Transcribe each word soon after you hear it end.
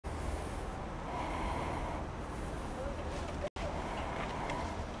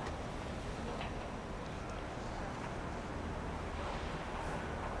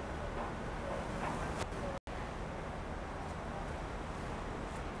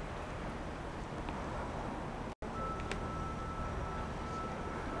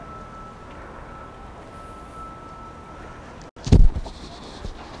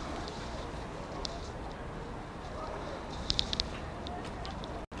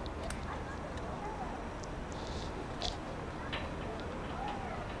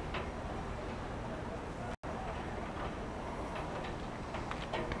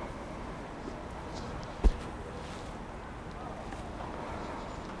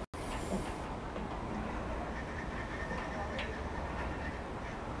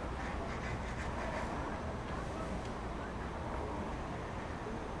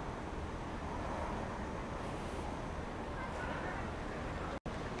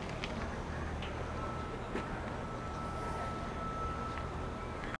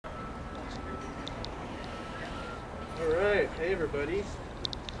Hey everybody.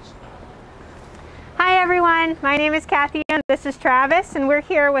 Hi everyone, my name is Kathy and this is Travis, and we're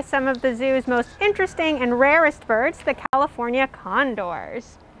here with some of the zoo's most interesting and rarest birds, the California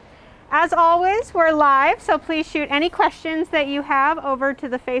condors. As always, we're live, so please shoot any questions that you have over to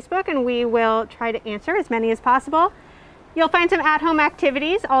the Facebook and we will try to answer as many as possible. You'll find some at-home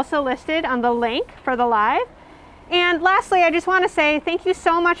activities also listed on the link for the live. And lastly, I just want to say thank you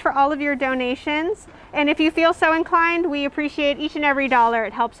so much for all of your donations. And if you feel so inclined, we appreciate each and every dollar.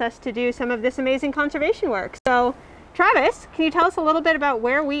 It helps us to do some of this amazing conservation work. So Travis, can you tell us a little bit about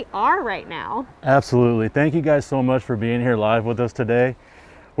where we are right now? Absolutely. Thank you guys so much for being here live with us today.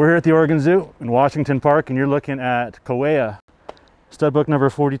 We're here at the Oregon Zoo in Washington Park, and you're looking at Kauai, studbook number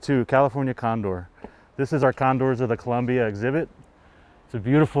 42, California Condor. This is our Condors of the Columbia exhibit. It's a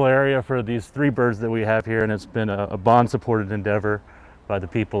beautiful area for these three birds that we have here, and it's been a bond-supported endeavor by the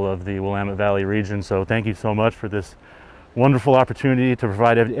people of the Willamette Valley region. So thank you so much for this wonderful opportunity to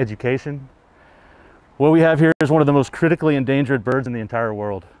provide education. What we have here is one of the most critically endangered birds in the entire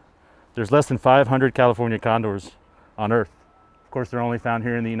world. There's less than 500 California condors on Earth. Of course, they're only found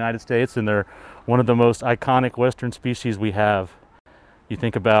here in the United States, and they're one of the most iconic Western species we have. You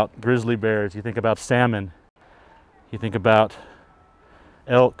think about grizzly bears, you think about salmon, you think about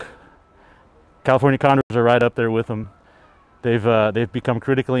elk. California condors are right up there with them. They've become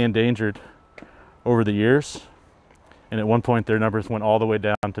critically endangered over the years, and at one point their numbers went all the way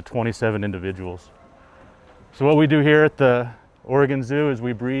down to 27 individuals. So what we do here at the Oregon Zoo is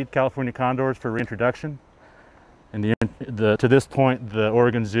we breed California condors for reintroduction. And to this point, the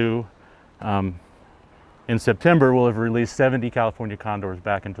Oregon Zoo in September will have released 70 California condors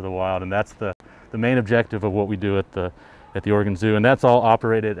back into the wild, and that's the main objective of what we do at the Oregon Zoo, and that's all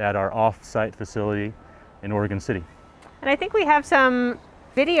operated at our off-site facility in Oregon City. And I think we have some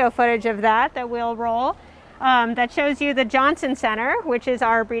video footage of that we'll roll that shows you the Johnson Center, which is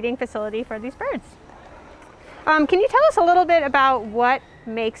our breeding facility for these birds. Can you tell us a little bit about what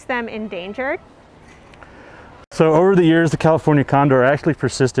makes them endangered? So over the years, the California condor actually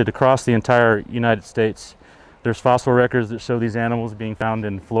persisted across the entire United States. There's fossil records that show these animals being found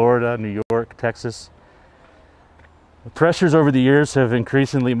in Florida, New York, Texas. The pressures over the years have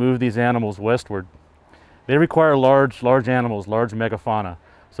increasingly moved these animals westward. They require large animals, large megafauna.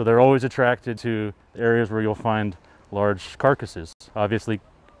 So they're always attracted to areas where you'll find large carcasses. Obviously,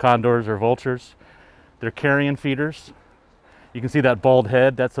 condors are vultures. They're carrion feeders. You can see that bald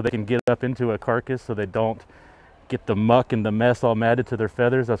head, that's so they can get up into a carcass so they don't get the muck and the mess all matted to their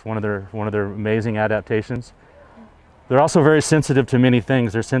feathers. That's one of their amazing adaptations. They're also very sensitive to many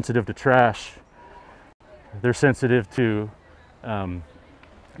things. They're sensitive to trash. They're sensitive to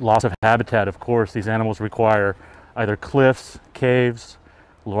loss of habitat, of course. These animals require either cliffs, caves,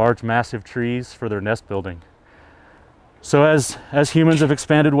 large massive trees for their nest building. So as humans have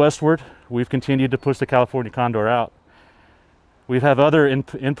expanded westward, we've continued to push the California condor out. We have other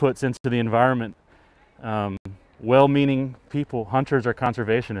inputs into the environment. Well-meaning people, hunters are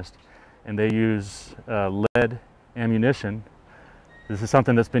conservationists, and they use lead ammunition. This is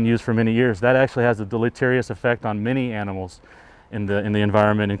something that's been used for many years. That actually has a deleterious effect on many animals in the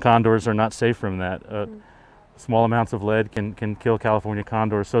environment, and condors are not safe from that. Small amounts of lead can kill California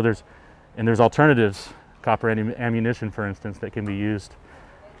condors. So there's alternatives, copper ammunition, for instance, that can be used.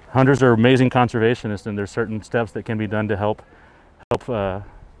 Hunters are amazing conservationists, and there's certain steps that can be done to help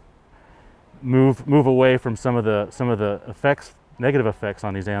move away from some of the effects, negative effects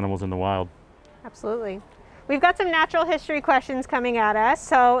on these animals in the wild. Absolutely. We've got some natural history questions coming at us.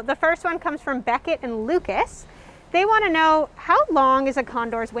 So the first one comes from Beckett and Lucas. They want to know, how long is a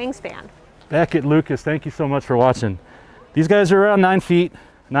condor's wingspan? Beckett, Lucas, thank you so much for watching. These guys are around 9 feet,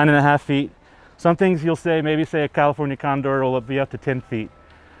 9.5 feet. Some things you'll say, maybe say a California condor will be up to 10 feet.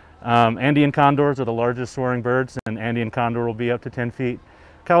 Andean condors are the largest soaring birds, and Andean condor will be up to 10 feet.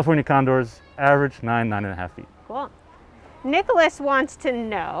 California condors average 9.5 feet. Cool. Nicholas wants to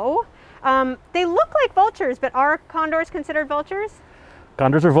know, they look like vultures, but are condors considered vultures?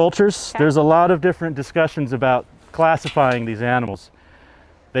 Condors are vultures. Okay. There's a lot of different discussions about classifying these animals.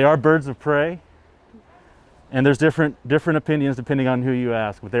 They are birds of prey, and there's different opinions depending on who you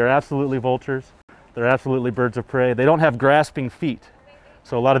ask, but they're absolutely vultures. They're absolutely birds of prey. They don't have grasping feet.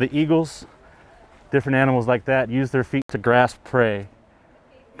 So a lot of the eagles, different animals like that, use their feet to grasp prey.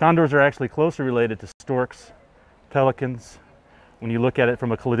 Condors are actually closely related to storks, pelicans. When you look at it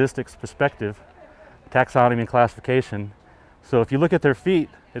from a cladistics perspective, taxonomy and classification. So if you look at their feet,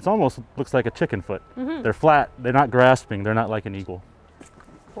 it almost looks like a chicken foot. They're flat, they're not grasping, they're not like an eagle.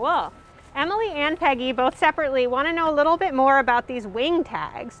 Cool. Emily and Peggy, both separately, want to know a little bit more about these wing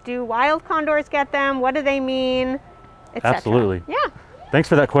tags. Do wild condors get them? What do they mean? etc.? Absolutely. Yeah. Thanks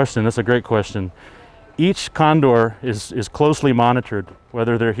for that question. That's a great question. Each condor is closely monitored,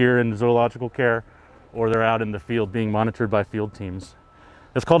 whether they're here in zoological care or they're out in the field being monitored by field teams.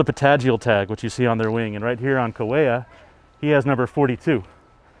 It's called a patagial tag, which you see on their wing. And right here on Kauai, he has number 42.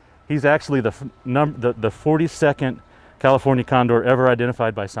 He's actually the 42nd California condor ever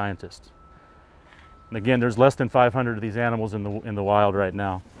identified by scientists. And again, there's less than 500 of these animals in the wild right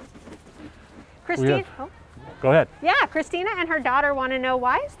now. Christine, Go ahead. Yeah, Christina and her daughter want to know,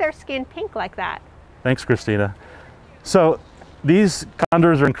 why is their skin pink like that? Thanks, Christina. So these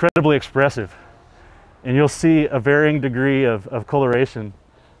condors are incredibly expressive, and you'll see a varying degree of coloration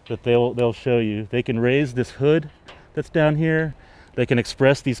that they'll show you. They can raise this hood that's down here. They can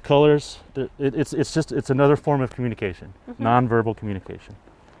express these colors. It's another form of communication, nonverbal communication.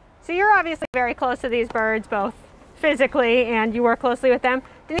 So you're obviously very close to these birds, both physically and you work closely with them.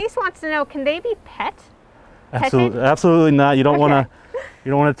 Denise wants to know, can they be petted? Absolutely not. You don't want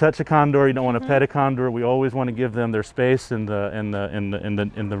to touch a condor. You don't want to pet a condor. We always want to give them their space in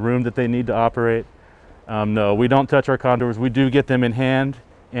the room that they need to operate. No, we don't touch our condors. We do get them in hand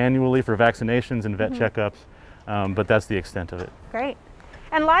annually for vaccinations and vet checkups, but that's the extent of it. Great.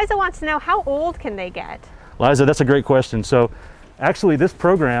 And Liza wants to know, how old can they get? Liza, that's a great question. So actually this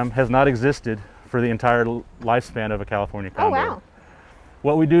program has not existed for the entire lifespan of a California condor. Oh, wow.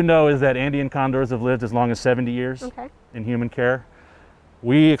 What we do know is that Andean condors have lived as long as 70 years in human care.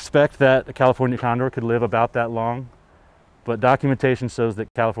 We expect that a California condor could live about that long, but documentation shows that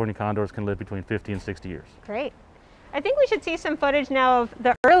California condors can live between 50 and 60 years. Great. I think we should see some footage now of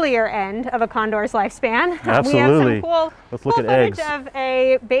the earlier end of a condor's lifespan. Absolutely. We have some cool, Let's look at footage eggs. of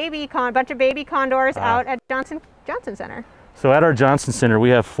a bunch of baby condors out at Johnson Center. So at our Johnson Center, we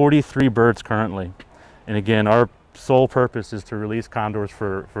have 43 birds currently. And again, our sole purpose is to release condors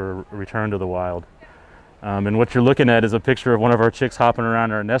for return to the wild. And what you're looking at is a picture of one of our chicks hopping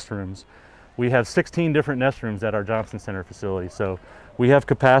around our nest rooms. We have 16 different nest rooms at our Johnson Center facility. So we have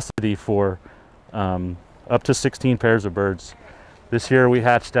capacity for up to 16 pairs of birds. This year we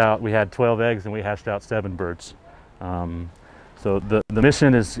had 12 eggs and we hatched out 7 birds. So the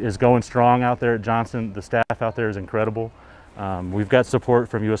mission is going strong out there at Johnson. The staff out there is incredible. We've got support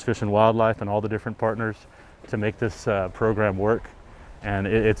from U.S. Fish and Wildlife and all the different partners to make this program work. And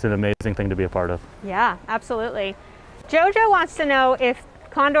it's an amazing thing to be a part of. Yeah, absolutely. Jojo wants to know if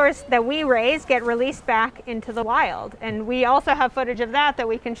condors that we raise get released back into the wild. And we also have footage of that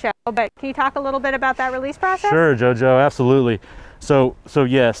we can show, but can you talk a little bit about that release process? Sure, Jojo, absolutely. So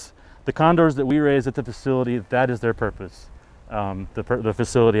yes, the condors that we raise at the facility, that is their purpose, the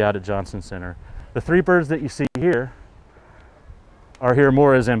facility out at Johnson Center. The 3 birds that you see here are here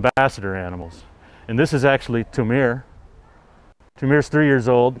more as ambassador animals. And this is actually Tumir. Tumir's 3 years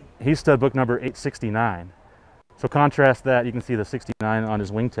old. He's stud book number 869. So contrast that, you can see the 69 on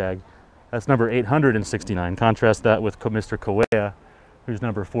his wing tag. That's number 869. Contrast that with Mr. Kauai, who's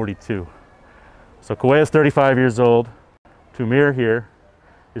number 42. So Kauai is 35 years old. Tumir here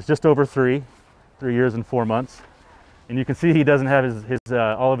is just over 3 years and 4 months. And you can see he doesn't have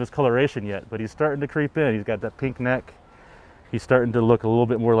all of his coloration yet, but he's starting to creep in. He's got that pink neck. He's starting to look a little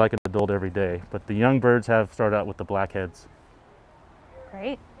bit more like an adult every day. But the young birds have started out with the black heads.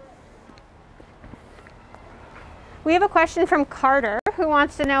 Great. We have a question from Carter, who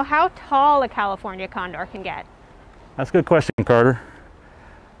wants to know how tall a California condor can get. That's a good question, Carter.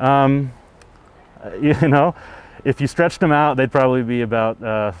 You know, if you stretched them out, they'd probably be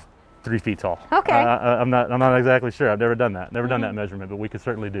about 3 feet tall. Okay. I'm not exactly sure. I've never done that. Never done that measurement, but we could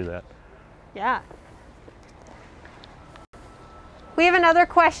certainly do that. Yeah. We have another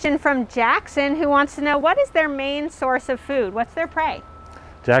question from Jackson, who wants to know, what is their main source of food? What's their prey?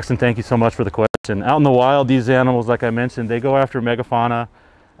 Jackson, thank you so much for the question. Out in the wild, these animals, like I mentioned, they go after megafauna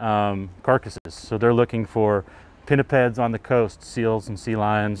carcasses. So they're looking for pinnipeds on the coast, seals and sea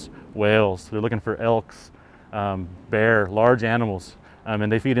lions, whales. They're looking for elks, bear, large animals,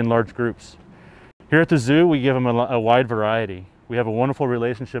 and they feed in large groups. Here at the zoo, we give them a wide variety. We have a wonderful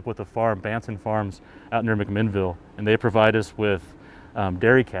relationship with the farm, Banson Farms, out near McMinnville, and they provide us with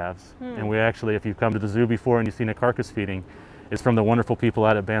dairy calves. And we actually, if you've come to the zoo before and you've seen a carcass feeding, it's from the wonderful people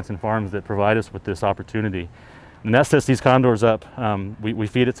out at Banson Farms that provide us with this opportunity. And that sets these condors up. We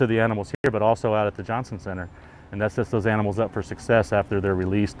feed it to the animals here, but also out at the Johnson Center. And that sets those animals up for success after they're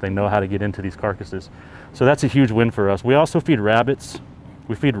released. They know how to get into these carcasses. So that's a huge win for us. We also feed rabbits,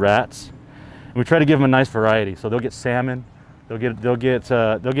 we feed rats, and we try to give them a nice variety. So they'll get salmon, they'll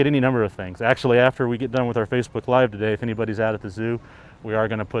get any number of things. Actually, after we get done with our Facebook Live today, if anybody's out at the zoo, we are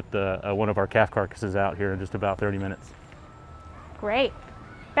going to put one of our calf carcasses out here in just about 30 minutes. Great.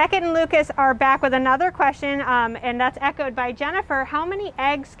 Beckett and Lucas are back with another question, and that's echoed by Jennifer. How many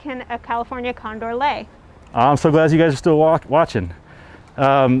eggs can a California condor lay? I'm so glad you guys are still watching.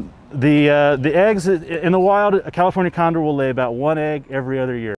 The eggs in the wild, a California condor will lay about 1 egg every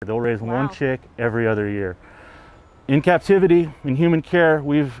other year. They'll raise Wow. 1 chick every other year. In captivity, in human care,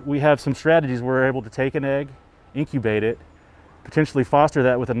 we have some strategies where we're able to take an egg, incubate it, potentially foster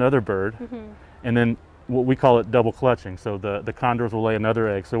that with another bird, and then what we call it double clutching. So the condors will lay another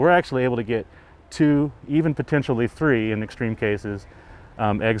egg. So we're actually able to get 2, even potentially 3 in extreme cases,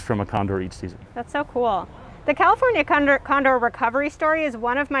 eggs from a condor each season. That's so cool. The California condor recovery story is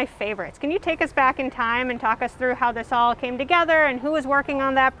one of my favorites. Can you take us back in time and talk us through how this all came together and who was working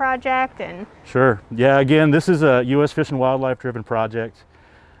on that project? And Sure. Yeah, again, this is a U.S. Fish and Wildlife driven project.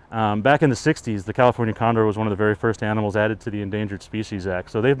 Back in the 60s, the California condor was one of the very first animals added to the Endangered Species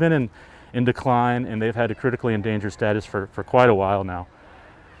Act. So they've been in decline, and they've had a critically endangered status for quite a while now.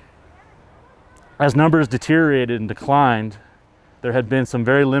 As numbers deteriorated and declined, there had been some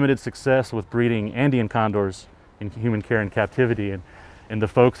very limited success with breeding Andean condors in human care and captivity. And the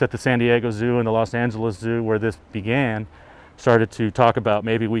folks at the San Diego Zoo and the Los Angeles Zoo, where this began, started to talk about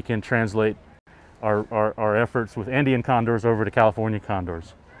maybe we can translate our efforts with Andean condors over to California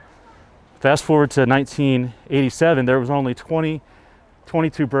condors. Fast forward to 1987, there was only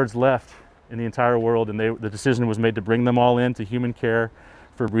 22 birds left in the entire world, and the decision was made to bring them all into human care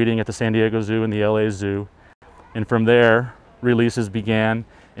for breeding at the San Diego Zoo and the LA Zoo. And from there, releases began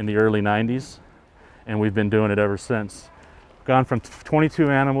in the early 90s, and we've been doing it ever since. Gone from 22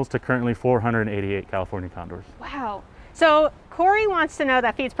 animals to currently 488 California condors. wow. So Corey wants to know,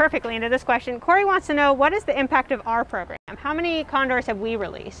 that feeds perfectly into this question. Corey wants to know, what is the impact of our program? How many condors have we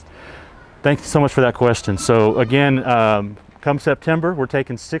released? Thank you so much for that question. So again, come September, we're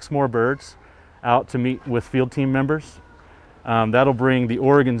taking 6 more birds out to meet with field team members. That'll bring the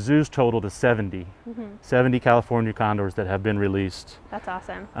Oregon Zoo's total to 70. 70 California condors that have been released. That's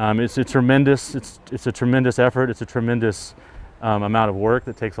awesome. It's a tremendous effort. It's a tremendous amount of work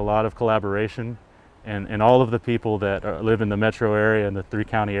that takes a lot of collaboration, and all of the people that live in the metro area and the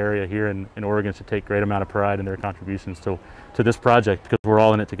 3-county area here in Oregon should take great amount of pride in their contributions to this project, because we're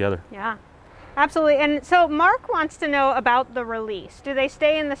all in it together. Yeah. Absolutely. And so Mark wants to know about the release. Do they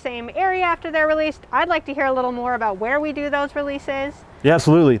stay in the same area after they're released? I'd like to hear a little more about where we do those releases. Yeah,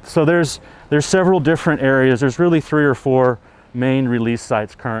 absolutely. So there's several different areas. There's really 3 or 4 main release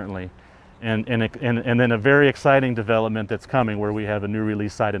sites currently, and then a very exciting development that's coming where we have a new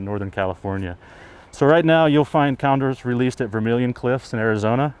release site in Northern California. So right now you'll find condors released at Vermilion Cliffs in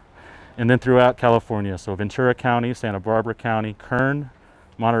Arizona, and then throughout California. So Ventura County, Santa Barbara County, Kern,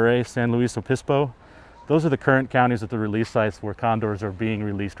 Monterey, San Luis Obispo. Those are the current counties at the release sites where condors are being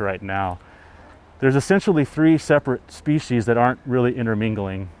released right now. There's essentially 3 separate species that aren't really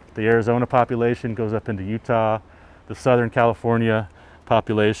intermingling. The Arizona population goes up into Utah. The Southern California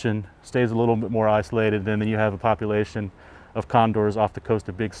population stays a little bit more isolated. And then you have a population of condors off the coast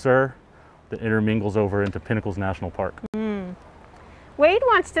of Big Sur that intermingles over into Pinnacles National Park. Wade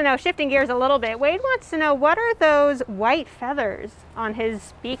wants to know, shifting gears a little bit, Wade wants to know, what are those white feathers on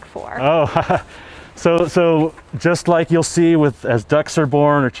his beak for? Oh, so just like you'll see as ducks are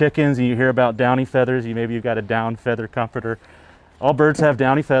born or chickens, and you hear about downy feathers, maybe you've got a down feather comforter. All birds have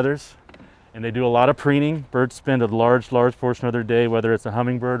downy feathers, and they do a lot of preening. Birds spend a large portion of their day, whether it's a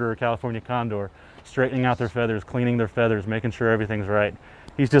hummingbird or a California condor, straightening out their feathers, cleaning their feathers, making sure everything's right.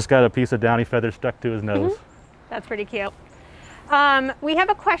 He's just got a piece of downy feather stuck to his nose. That's pretty cute. We have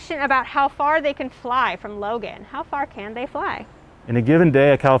a question about how far they can fly from Logan. How far can they fly? In a given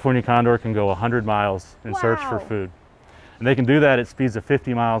day, a California condor can go 100 miles in search for food. And they can do that at speeds of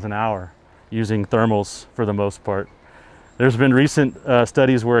 50 miles an hour using thermals for the most part. There's been recent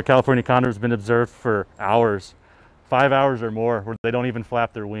studies where a California condor has been observed for hours, 5 hours or more, where they don't even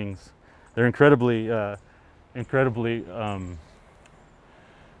flap their wings. They're incredibly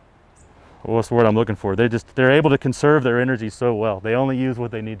what's the word I'm looking for? They're able to conserve their energy so well. They only use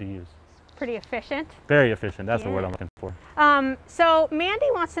what they need to use. Pretty efficient. Very efficient, that's the word I'm looking for. So Mandy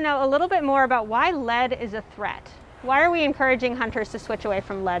wants to know a little bit more about why lead is a threat. Why are we encouraging hunters to switch away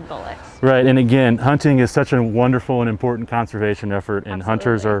from lead bullets? Right, and again, hunting is such a wonderful and important conservation effort, and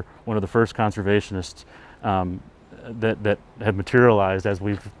hunters are one of the first conservationists that have materialized as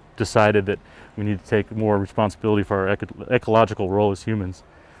we've decided that we need to take more responsibility for our ecological role as humans.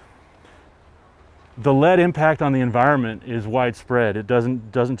 The lead impact on the environment is widespread. It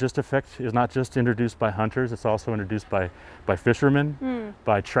is not just introduced by hunters, it's also introduced by fishermen,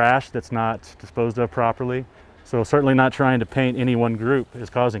 by trash that's not disposed of properly. So certainly not trying to paint any one group is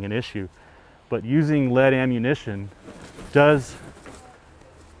causing an issue, but using lead ammunition does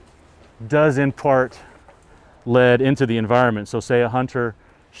does impart lead into the environment. So say a hunter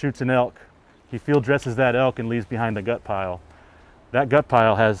shoots an elk, he field dresses that elk and leaves behind the gut pile. That gut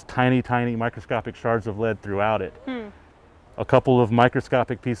pile has tiny, tiny microscopic shards of lead throughout it. A couple of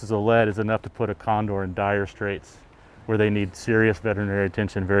microscopic pieces of lead is enough to put a condor in dire straits where they need serious veterinary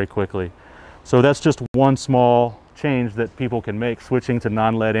attention very quickly. So that's just one small change that people can make, switching to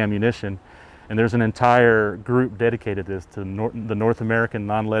non-lead ammunition. And there's an entire group dedicated to this, to the North American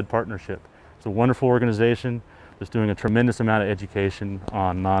Non-Lead Partnership. It's a wonderful organization that's doing a tremendous amount of education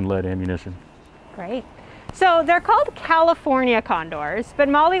on non-lead ammunition. Great. So they're called California condors, but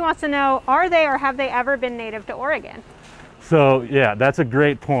Molly wants to know, are they or have they ever been native to Oregon? So yeah, that's a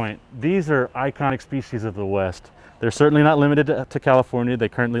great point. These are iconic species of the West. They're certainly not limited to California. They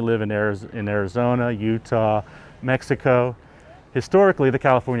currently live in Arizona, Utah, Mexico. Historically, the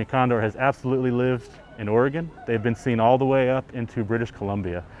California condor has absolutely lived in Oregon. They've been seen all the way up into British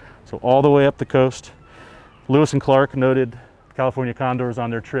Columbia. So all the way up the coast. Lewis and Clark noted California condors on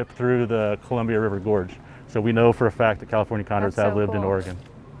their trip through the Columbia River Gorge. So we know for a fact that California condors have lived in Oregon.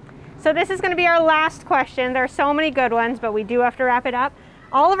 So this is going to be our last question. There are so many good ones, but we do have to wrap it up.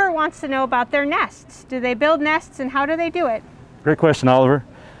 Oliver wants to know about their nests. Do they build nests and how do they do it? Great question, Oliver.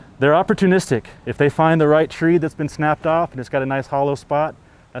 They're opportunistic. If they find the right tree that's been snapped off and it's got a nice hollow spot,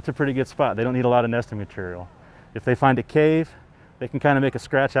 that's a pretty good spot. They don't need a lot of nesting material. If they find a cave, they can kind of make a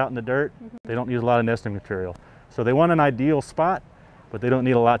scratch out in the dirt. They don't use a lot of nesting material. So they want an ideal spot, but they don't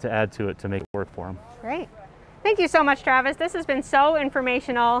need a lot to add to it to make it work for them. Great. Thank you so much, Travis. This has been so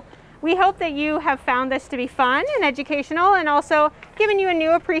informational. We hope that you have found this to be fun and educational and also given you a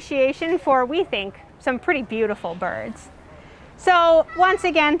new appreciation for, we think, some pretty beautiful birds. So once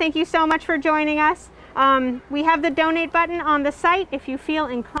again, thank you so much for joining us. We have the donate button on the site if you feel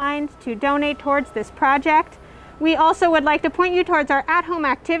inclined to donate towards this project. We also would like to point you towards our at-home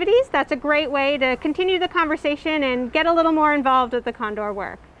activities. That's a great way to continue the conversation and get a little more involved with the condor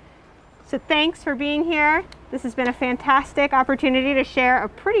work. So thanks for being here. This has been a fantastic opportunity to share a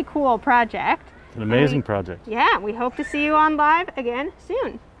pretty cool project. It's an amazing project. Yeah, we hope to see you on live again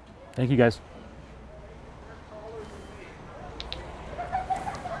soon. Thank you, guys.